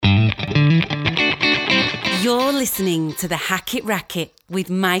listening to the Hackett Racket with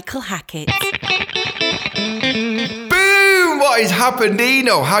Michael Hackett. Boom! What is happening?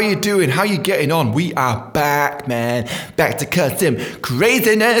 How you doing? How you getting on? We are back, man. Back to cut some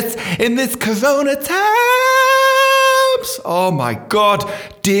craziness in this corona times. Oh my God.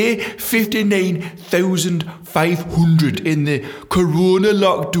 Day 59,500 in the corona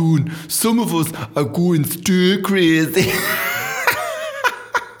lockdown. Some of us are going stir crazy.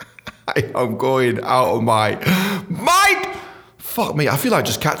 I'm going out of my mind. Fuck me, I feel like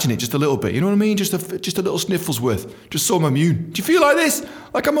just catching it just a little bit, you know what I mean? Just a little sniffle's worth, just so I'm immune. Do you feel like this?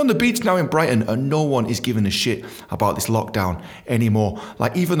 Like I'm on the beach now in Brighton and no one is giving a shit about this lockdown anymore.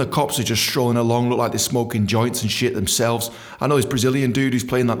 Like even the cops are just strolling along, look like they're smoking joints and shit themselves. I know this Brazilian dude who's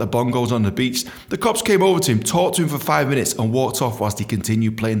playing like the bongos on the beach. The cops came over to him, talked to him for 5 minutes and walked off whilst he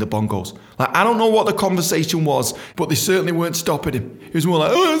continued playing the bongos. Like I don't know what the conversation was, but they certainly weren't stopping him. He was more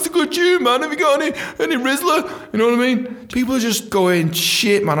like, oh, that's a good tune, man. Have you got any Rizzler? You know what I mean? People are just going,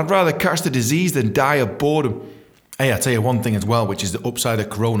 shit, man, I'd rather catch the disease than die of boredom. Hey, I tell you one thing as well, which is the upside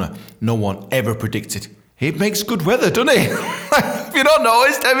of corona no one ever predicted. It makes good weather, doesn't it? If you don't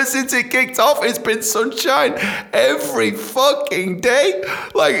notice, ever since it kicked off, it's been sunshine every fucking day.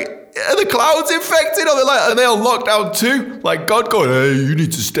 Like, are the clouds infected? Are they on lockdown too? Like God going, hey, you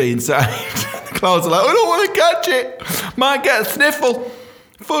need to stay inside. The clouds are like, I don't want to catch it. Might get a sniffle.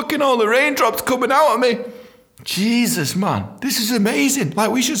 Fucking all the raindrops coming out of me. Jesus, man, this is amazing.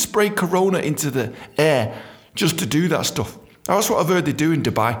 Like, we should spray corona into the air just to do that stuff. That's what I've heard they do in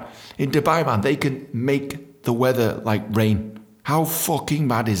Dubai. In Dubai, man, they can make the weather like rain. How fucking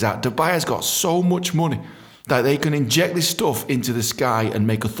mad is that? Dubai has got so much money that they can inject this stuff into the sky and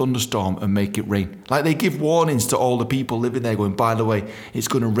make a thunderstorm and make it rain. Like, they give warnings to all the people living there going, by the way, it's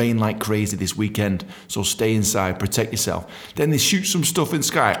going to rain like crazy this weekend, so stay inside, protect yourself. Then they shoot some stuff in the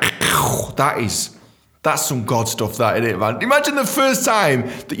sky. That's some God stuff, that, isn't it, man? Imagine the first time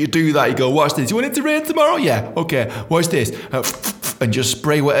that you do that. You go, watch this. You want it to rain tomorrow? Yeah. Okay. Watch this. And just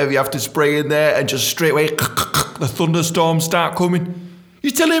spray whatever you have to spray in there and just straight away the thunderstorms start coming.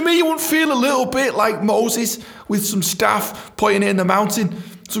 You're telling me you won't feel a little bit like Moses with some staff pointing it in the mountain?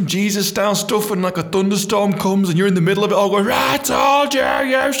 Some Jesus-style stuff and like a thunderstorm comes and you're in the middle of it all going, I told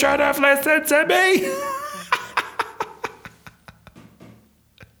you should have listened to me.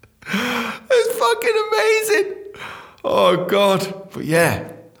 It's fucking amazing. Oh, God. But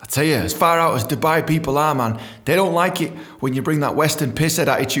yeah, I tell you, as far out as Dubai people are, man, they don't like it when you bring that Western pisshead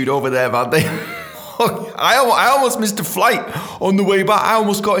attitude over there, man. I almost missed a flight on the way back. I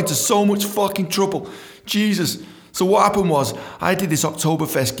almost got into so much fucking trouble. Jesus. So what happened was, I did this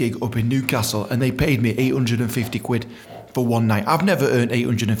Oktoberfest gig up in Newcastle and they paid me 850 quid for one night. I've never earned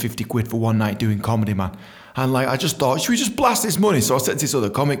 850 quid for one night doing comedy, man. And like, I just thought, should we just blast this money? So I said to this other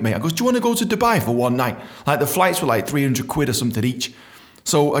comic mate, I goes, do you want to go to Dubai for one night? Like the flights were like 300 quid or something each.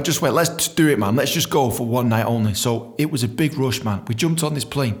 So I just went, let's do it, man. Let's just go for one night only. So it was a big rush, man. We jumped on this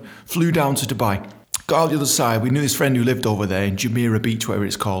plane, flew down to Dubai, got out the other side. We knew this friend who lived over there in Jumeirah Beach, whatever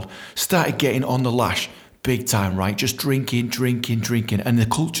it's called, started getting on the lash. Big time, right? Just drinking. And the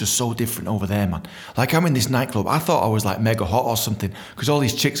culture's so different over there, man. Like, I'm in this nightclub. I thought I was like mega hot or something because all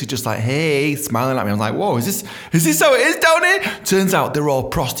these chicks are just like, hey, smiling at me. I was like, whoa, is this how it is down here? Turns out they're all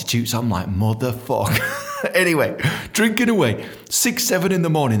prostitutes. I'm like, motherfucker. Anyway, drinking away. 6, 7 in the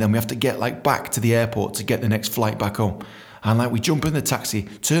morning. Then we have to get like back to the airport to get the next flight back home. And like, we jump in the taxi,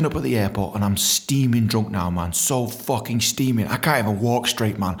 turn up at the airport, and I'm steaming drunk now, man. So fucking steaming. I can't even walk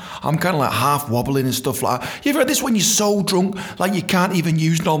straight, man. I'm kind of like half wobbling and stuff like that. You ever had this when you're so drunk, like you can't even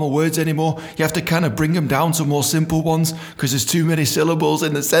use normal words anymore? You have to kind of bring them down to more simple ones because there's too many syllables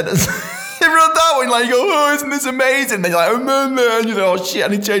in the sentence. You ever had that one? Like, you go, oh, isn't this amazing? Then you're like, oh, man, you know, oh, shit, I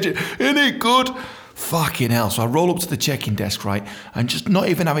need to change it. Isn't it good? Fucking hell. So I roll up to the check-in desk, right, and just not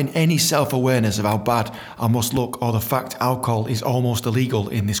even having any self-awareness of how bad I must look or the fact alcohol is almost illegal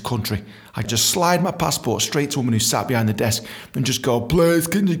in this country. I just slide my passport straight to a woman who sat behind the desk and just go, please,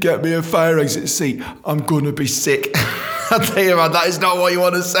 can you get me a fire exit seat? I'm going to be sick. I tell you, man, that is not what you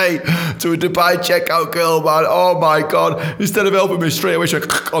want to say to a Dubai checkout girl, man. Oh, my God. Instead of helping me straight away, she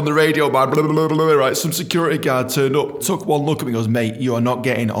went on the radio, man. Blah, blah, blah, blah, right, some security guard turned up, took one look at me and goes, mate, you are not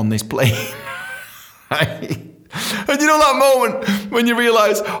getting on this plane. And you know that moment when you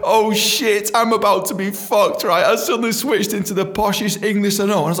realise, oh shit, I'm about to be fucked, right? I suddenly switched into the poshest English I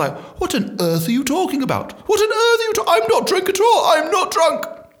know. And I was like, what on earth are you talking about? What on earth are you talking? I'm not drunk at all. I'm not drunk.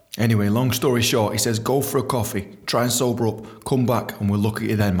 Anyway, long story short, he says, go for a coffee, try and sober up, come back and we'll look at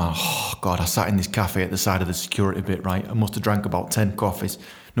you then, man. Oh, God, I sat in this cafe at the side of the security bit, right? I must have drank about 10 coffees.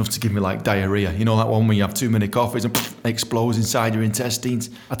 enough to give me like diarrhea. You know that one where you have too many coffees and explodes inside your intestines.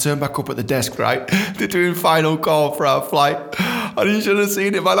 I turned back up at the desk, right? They're doing final call for our flight. And you should have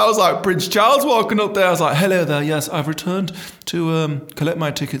seen it, man. I was like Prince Charles walking up there. I was like, hello there, yes, I've returned to collect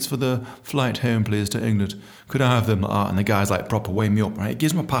my tickets for the flight home, please, to England. Could I have them? And the guy's like, proper weigh me up, right? He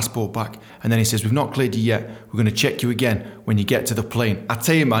gives my passport back. And then he says, we've not cleared you yet. We're going to check you again when you get to the plane. I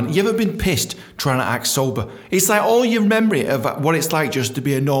tell you, man, you ever been pissed trying to act sober? It's like all your memory of what it's like just to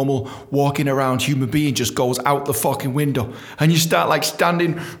be a normal walking around human being just goes out the fucking window. And you start like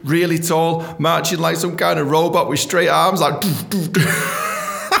standing really tall, marching like some kind of robot with straight arms, like...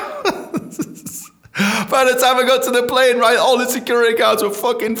 By the time I got to the plane, right, all the security guards were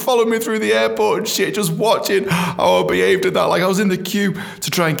fucking following me through the airport and shit, just watching how I behaved and that. Like, I was in the queue to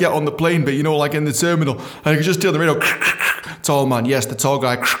try and get on the plane, but, you know, like in the terminal, and I could just hear the radio, tall man, yes, the tall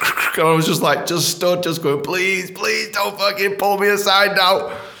guy, and I was just like, just stood, just going, please, don't fucking pull me aside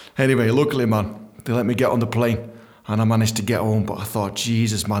now. Anyway, luckily, man, they let me get on the plane, and I managed to get home, but I thought,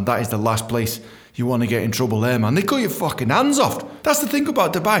 Jesus, man, that is the last place you want to get in trouble there, man. They cut your fucking hands off. That's the thing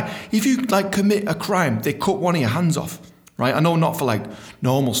about Dubai. If you, like, commit a crime, they cut one of your hands off, right? I know not for, like,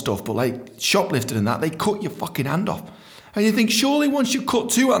 normal stuff, but, like, shoplifting and that, they cut your fucking hand off. And you think, surely once you cut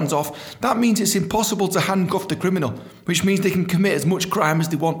two hands off, that means it's impossible to handcuff the criminal, which means they can commit as much crime as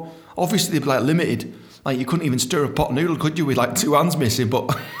they want. Obviously, they'd be, like, limited. Like, you couldn't even stir a pot of noodle, could you, with, like, two hands missing,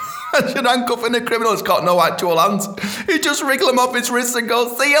 but... You're handcuffing a criminal who's got no actual hands. You just wriggle him off his wrists and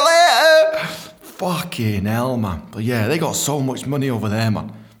go, see you later. Fucking hell, man. But yeah, they got so much money over there,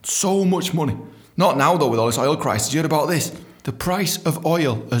 man. So much money. Not now, though, with all this oil crisis. You heard about this? The price of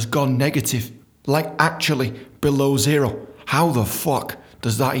oil has gone negative. Like, actually below zero. How the fuck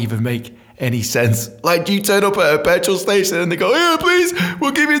does that even make any sense? Like, you turn up at a petrol station and they go, yeah, please,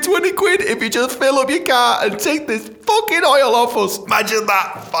 we'll give you 20 quid if you just fill up your car and take this fucking oil off us. Imagine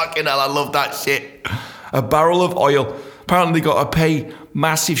that. Fucking hell, I love that shit. A barrel of oil. Apparently they got to pay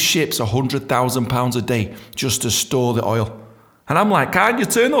massive ships £100,000 a day just to store the oil. And I'm like, can't you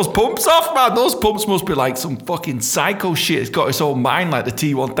turn those pumps off, man? Those pumps must be like some fucking psycho shit. It's got its own mind like the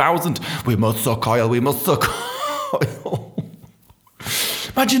T-1000. We must suck oil, we must suck oil.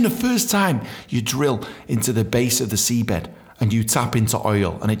 Imagine the first time you drill into the base of the seabed and you tap into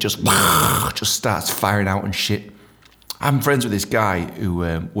oil and it just starts firing out and shit. I'm friends with this guy who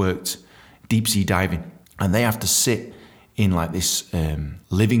worked deep sea diving, and they have to sit in like this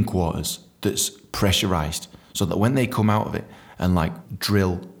living quarters that's pressurized so that when they come out of it and like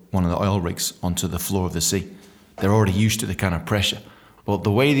drill one of the oil rigs onto the floor of the sea, they're already used to the kind of pressure. But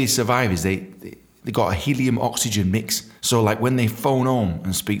the way they survive is they got a helium oxygen mix. So like when they phone home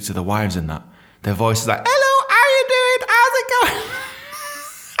and speak to the wives and that, their voice is like, hello, how you doing? How's it going?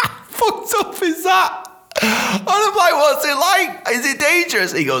 How fucked up is that? And I'm like, what's it like? Is it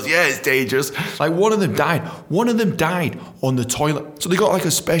dangerous? He goes, yeah, it's dangerous. Like one of them died. One of them died on the toilet. So they got like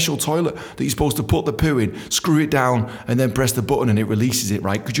a special toilet that you're supposed to put the poo in, screw it down, and then press the button and it releases it,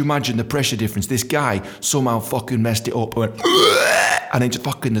 right? Could you imagine the pressure difference? This guy somehow fucking messed it up and went, and then just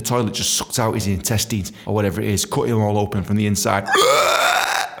fucking the toilet just sucked out his intestines or whatever it is, cut him all open from the inside,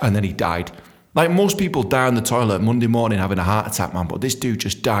 and then he died. Like most people die on the toilet Monday morning having a heart attack, man, but this dude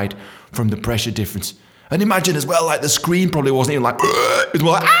just died from the pressure difference. And imagine as well, like the screen probably wasn't even like, it was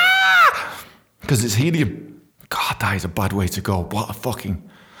more like, ah! Because it's helium. God, that is a bad way to go. What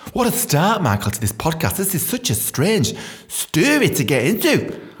a start, Michael, to this podcast. This is such a strange story to get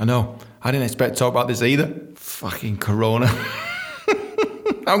into. I know, I didn't expect to talk about this either. Fucking Corona.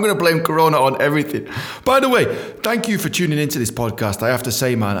 I'm going to blame Corona on everything. By the way, thank you for tuning into this podcast, I have to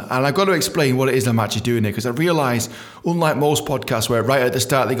say, man. And I've got to explain what it is I'm actually doing here, because I realise, unlike most podcasts where right at the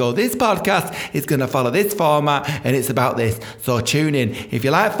start they go, this podcast is going to follow this format and it's about this. So tune in. If you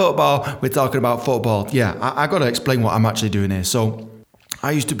like football, we're talking about football. Yeah, I got to explain what I'm actually doing here. So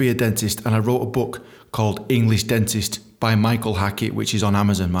I used to be a dentist and I wrote a book called English Dentist by Michael Hackett, which is on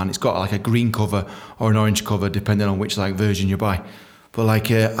Amazon, man. It's got like a green cover or an orange cover, depending on which like version you buy. But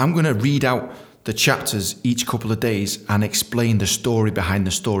like, I'm going to read out the chapters each couple of days and explain the story behind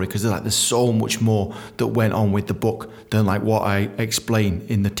the story, because there's so much more that went on with the book than like what I explain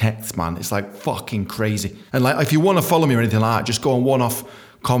in the text, man. It's like fucking crazy. And like, if you want to follow me or anything like that, just go on One Off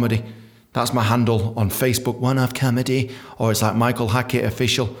Comedy. That's my handle on Facebook, One Off Comedy, or it's like Michael Hackett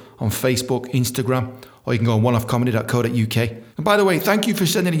Official on Facebook, Instagram, or you can go on oneoffcomedy.co.uk. And by the way, thank you for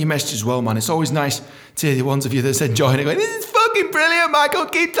sending in your messages as well, man. It's always nice to hear the ones of you that's enjoying it, going, this is fucking brilliant, Michael,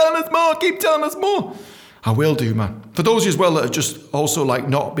 keep telling us more. I will do, man. For those of you as well that have just also like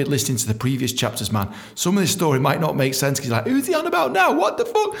not been listening to the previous chapters, man, some of this story might not make sense because you're like, who's he on about now? What the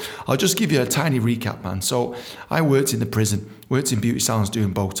fuck? I'll just give you a tiny recap, man. So I worked in the prison, worked in beauty salons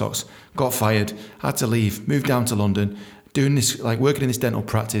doing Botox, got fired, had to leave, moved down to London, doing this, like working in this dental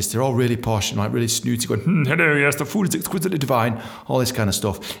practice. They're all really posh and like really snooty, going, hello, yes, the food is exquisitely divine, all this kind of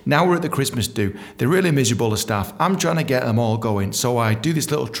stuff. Now we're at the Christmas do. They're really miserable, the staff. I'm trying to get them all going. So I do this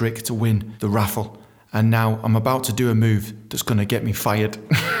little trick to win the raffle. And now I'm about to do a move that's going to get me fired.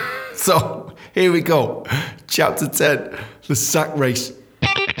 So here we go. Chapter 10, the sack race.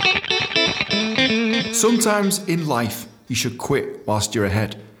 Sometimes in life, you should quit whilst you're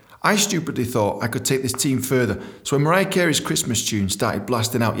ahead. I stupidly thought I could take this team further. So when Mariah Carey's Christmas tune started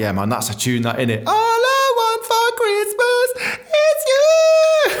blasting out, yeah, man, that's a tune, that, innit? All I want for Christmas is you.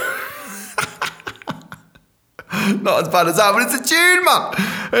 Not as bad as that, but it's a tune, man.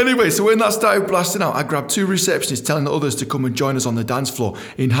 Anyway, so when that started blasting out, I grabbed 2 receptionists telling the others to come and join us on the dance floor.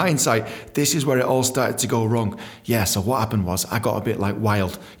 In hindsight, this is where it all started to go wrong. Yeah, so what happened was I got a bit like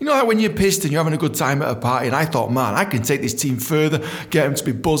wild. You know how when you're pissed and you're having a good time at a party, and I thought, man, I can take this team further, get them to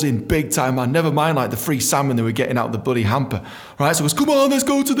be buzzing big time, man. Never mind like the free salmon they were getting out of the bloody hamper. Right, so it was, come on, let's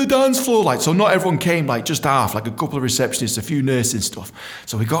go to the dance floor. Like, so not everyone came, like just half, like a couple of receptionists, a few nurses and stuff.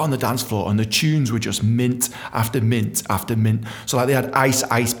 So we got on the dance floor and the tunes were just mint after mint after mint. So like they had Ice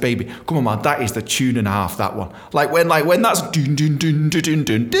Ice Baby. Come on, man, that is the tune and a half, that one. Like when that's dun dun dun dun dun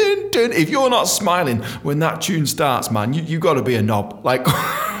dun dun dun. If you're not smiling when that tune starts, man, you got to be a knob. Like,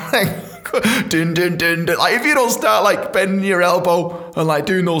 dun dun dun dun. Like if you don't start like bending your elbow and like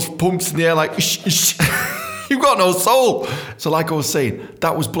doing those pumps in the air, like you've got no soul. So like I was saying,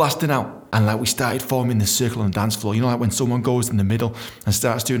 that was blasting out. And like we started forming this circle on the dance floor. You know, like when someone goes in the middle and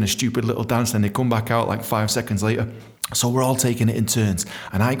starts doing a stupid little dance and they come back out like 5 seconds later. So we're all taking it in turns.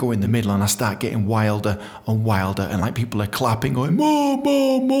 And I go in the middle and I start getting wilder and wilder. And like people are clapping, going, more,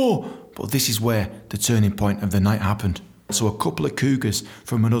 more, more. But this is where the turning point of the night happened. So a couple of cougars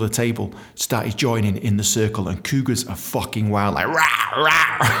from another table started joining in the circle. And cougars are fucking wild, like, rah,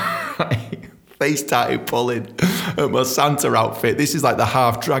 rah. They started pulling at my Santa outfit. This is like the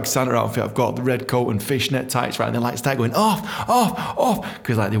half-drag Santa outfit. I've got the red coat and fishnet tights, right? And they like start going off, off, off.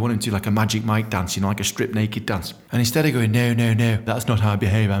 Because like they want him to do like a Magic Mike dance, you know, like a strip naked dance. And instead of going, no, no, no, that's not how I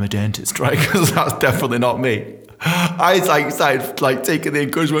behave, I'm a dentist, right? Because that's definitely not me. I started like taking the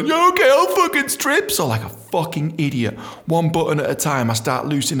encouragement, yeah, okay, I'll fucking strip. So like a fucking idiot, one button at a time, I start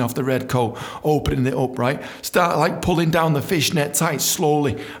loosening off the red coat, opening it up, right? Start like pulling down the fishnet tights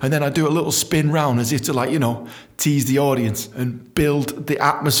slowly. And then I do a little spin round as if to like, you know, tease the audience and build the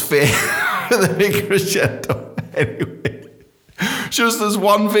atmosphere for the big crescendo. Anyway. Just as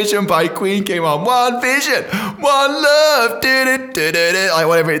One Vision by Queen came on, one vision, one love, like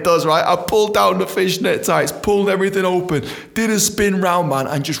whatever it does, right? I pulled down the fishnet tights, pulled everything open, did a spin round, man,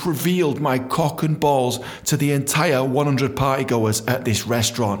 and just revealed my cock and balls to the entire 100 partygoers at this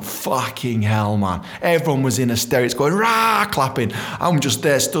restaurant. Fucking hell, man. Everyone was in hysterics going, rah, clapping. I'm just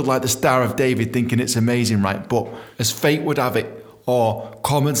there, stood like the Star of David, thinking it's amazing, right? But as fate would have it, or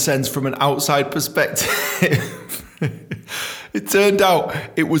common sense from an outside perspective, it turned out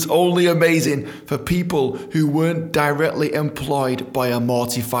it was only amazing for people who weren't directly employed by a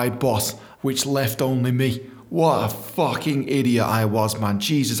mortified boss, which left only me. What a fucking idiot I was, man.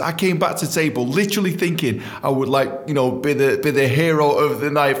 Jesus, I came back to the table literally thinking I would like, you know, be the hero of the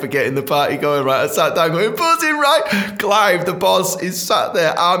night for getting the party going, right? I sat down going, buzzing, right? Clive, the boss, is sat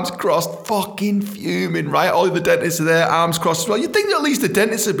there, arms crossed, fucking fuming, right? All the dentists are there, arms crossed as well. You'd think that at least the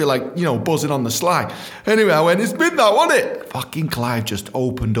dentist would be like, you know, buzzing on the sly. Anyway, I went, it's midnight, wasn't it? Fucking Clive just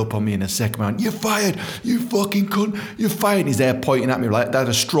opened up on me in a second, man. You're fired, you fucking cunt, you're fired. He's there pointing at me like that,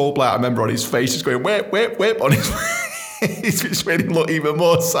 a strobe light, I remember, on his face, just going, whip, whip, whip. On his face, which made him look even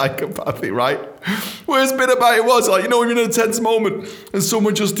more psychopathic, right? Worst bit about it was, like, you know, when you're in a tense moment and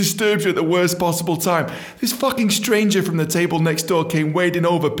someone just disturbs you at the worst possible time. This fucking stranger from the table next door came wading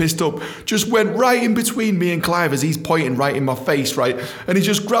over, pissed up, just went right in between me and Clive as he's pointing right in my face, right? And he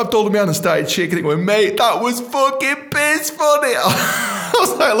just grabbed hold of me hand and started shaking it, going, mate, that was fucking piss funny. I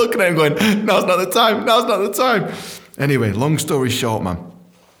was like looking at him going, now's not the time, now's not the time. Anyway, long story short, man.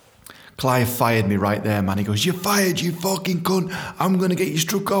 Clive fired me right there, man. He goes, you're fired, you fucking cunt. I'm going to get you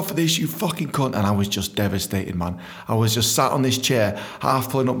struck off for this, you fucking cunt. And I was just devastated, man. I was just sat on this chair,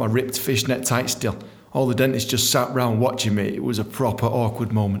 half pulling up my ripped fishnet tights still. All the dentists just sat round watching me. It was a proper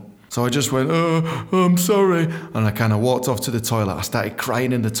awkward moment. So I just went, I'm sorry. And I kind of walked off to the toilet. I started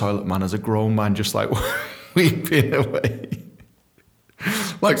crying in the toilet, man, as a grown man, just like weeping away.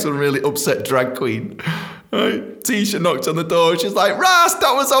 Like some really upset drag queen. Right? Tisha knocked on the door. She's like, Ras,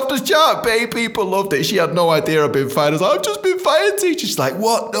 that was off the chart, babe. People loved it. She had no idea I'd been fired. I was like, I've just been fired, Tisha. She's like,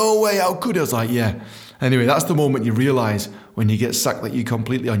 what? No way, how could I? I was like, yeah. Anyway, that's the moment you realise when you get sacked that you're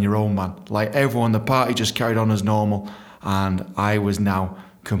completely on your own, man. Like, everyone, the party just carried on as normal. And I was now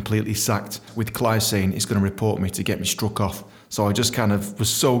completely sacked, with Clive saying he's going to report me to get me struck off. So I just kind of was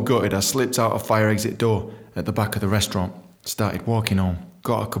so gutted, I slipped out a fire exit door at the back of the restaurant, started walking home,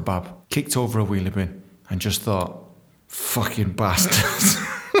 got a kebab, kicked over a wheelie bin, and just thought, fucking bastards.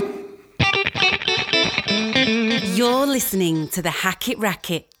 You're listening to the Hackett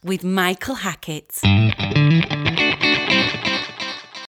Racket with Michael Hackett.